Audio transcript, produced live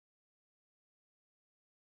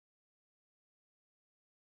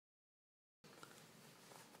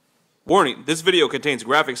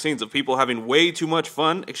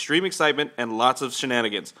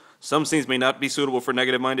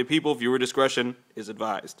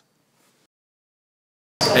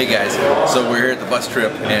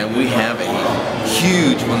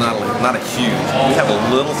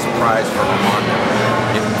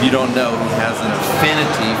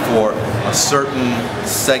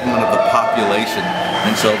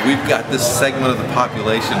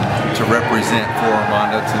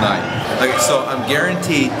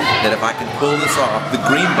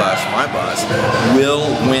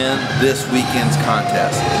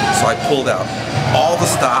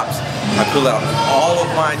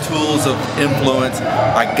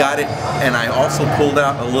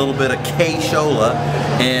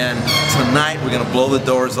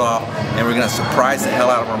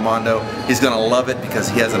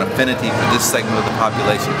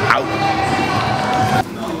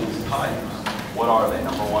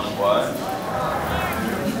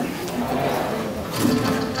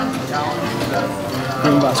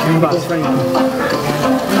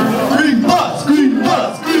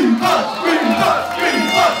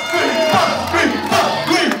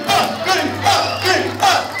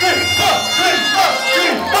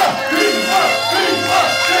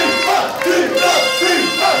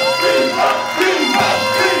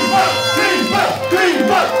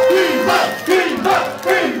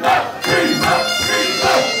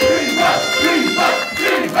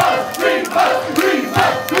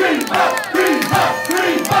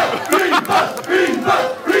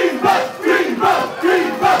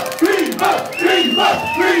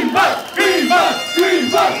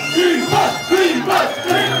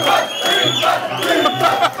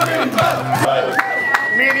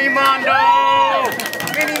Mini Mondo!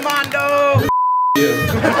 Mini Mondo!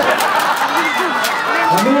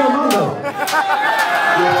 Mini Mondo!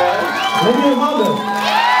 Mini Mondo!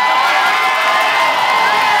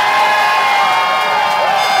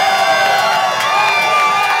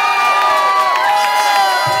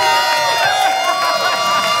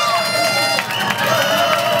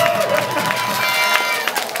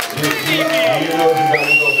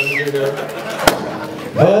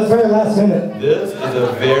 That's very last minute. This is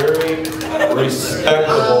a very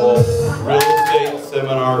respectable real estate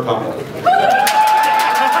seminar company.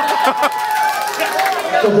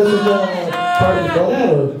 So this is part of the building,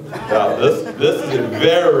 or? Yeah, this is a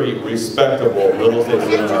very respectable real estate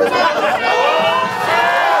seminar company.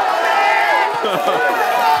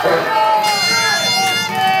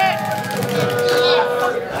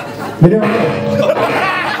 Video.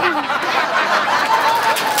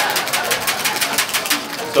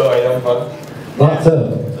 So are you having fun? Lots of.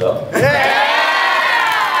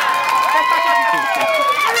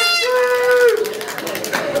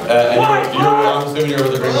 And I'm assuming you're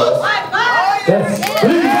with the green bus? Yes.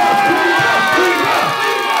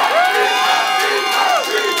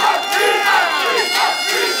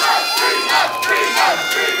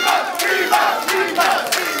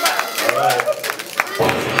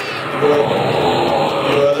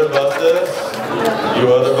 You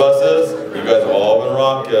other buses, you guys have all been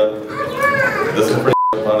rocking. This is pretty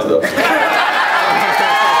funny though.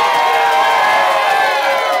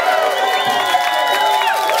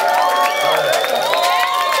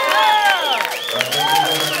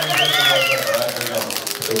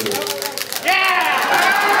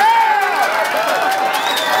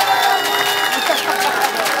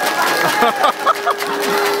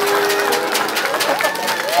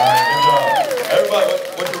 Everybody,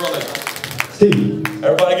 what's your real name? Steve.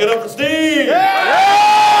 Everybody get up for Steve!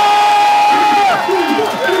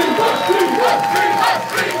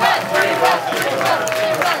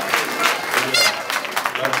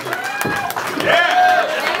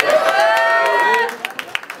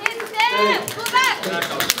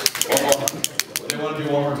 They want to do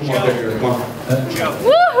one more picture. Come on.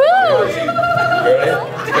 Woohoo!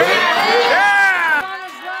 Ready?